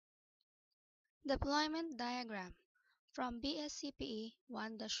Deployment Diagram from BSCPE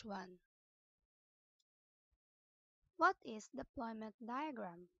 1-1. What is deployment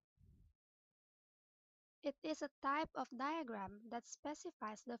diagram? It is a type of diagram that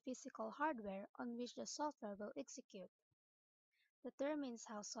specifies the physical hardware on which the software will execute, determines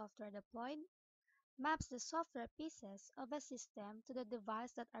how software deployed, maps the software pieces of a system to the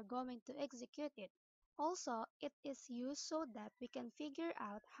device that are going to execute it. Also, it is used so that we can figure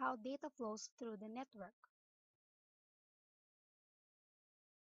out how data flows through the network.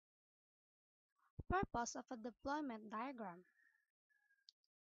 Purpose of a deployment diagram.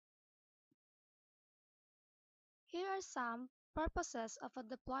 Here are some purposes of a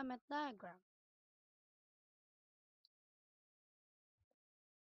deployment diagram.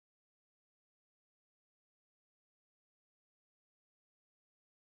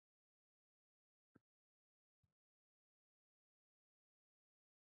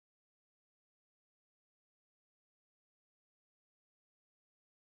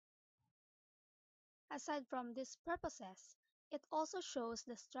 Aside from these purposes, it also shows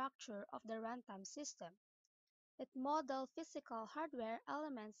the structure of the runtime system. It models physical hardware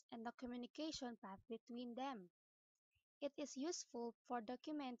elements and the communication path between them. It is useful for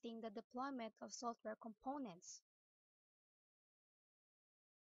documenting the deployment of software components.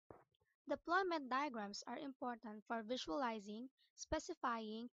 Deployment diagrams are important for visualizing,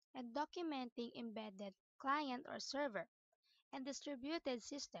 specifying, and documenting embedded client or server and distributed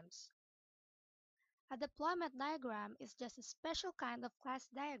systems. A deployment diagram is just a special kind of class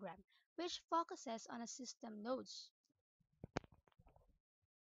diagram which focuses on a system nodes.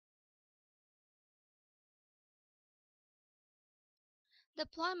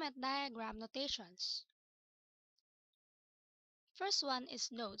 Deployment diagram notations. First one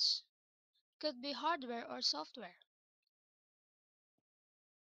is nodes. Could be hardware or software.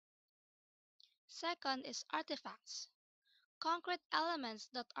 Second is artifacts. Concrete elements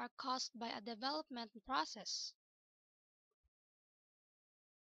that are caused by a development process.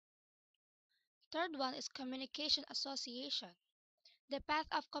 Third one is communication association. The path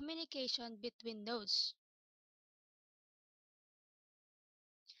of communication between nodes.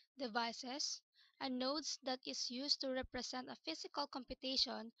 Devices, and nodes that is used to represent a physical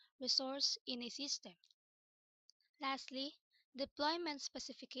computation resource in a system. Lastly, deployment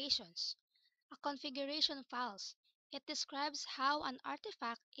specifications, a configuration files. It describes how an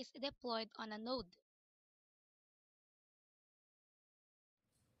artifact is deployed on a node.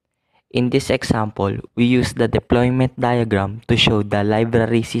 In this example, we use the deployment diagram to show the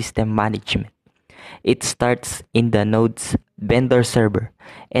library system management. It starts in the node's vendor server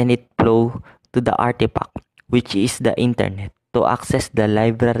and it flows to the artifact, which is the internet, to access the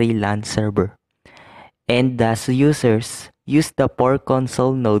library LAN server. And the users use the four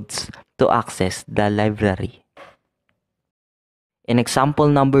console nodes to access the library. In example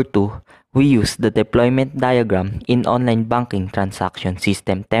number 2, we use the deployment diagram in online banking transaction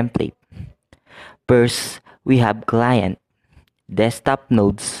system template. First, we have client, desktop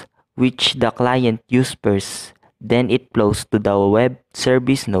nodes, which the client uses first, then it flows to the web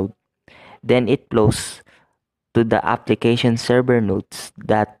service node, then it flows to the application server nodes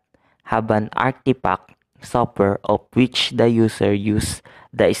that have an artifact software of which the user use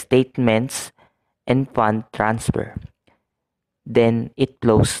the statements and fund transfer. Then it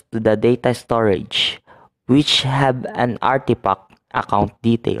flows to the data storage, which have an artifact account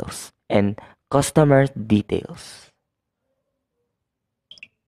details and customer details.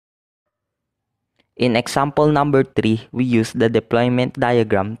 In example number 3, we use the deployment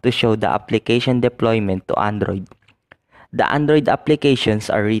diagram to show the application deployment to Android. The Android applications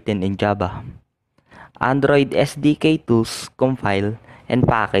are written in Java. Android SDK tools compile and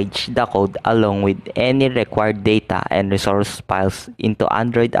package the code along with any required data and resource files into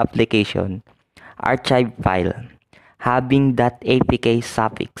Android application archive file having .apk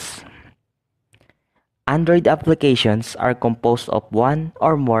suffix. Android applications are composed of one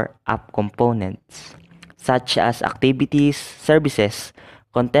or more app components, such as activities, services,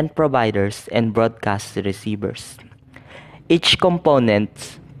 content providers, and broadcast receivers. Each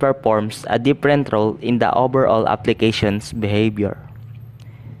component performs a different role in the overall application's behavior.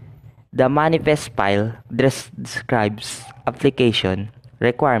 The manifest file describes application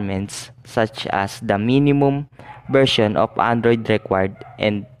requirements such as the minimum version of Android required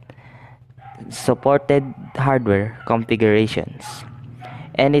and supported hardware configurations.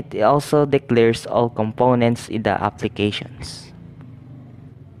 And it also declares all components in the applications.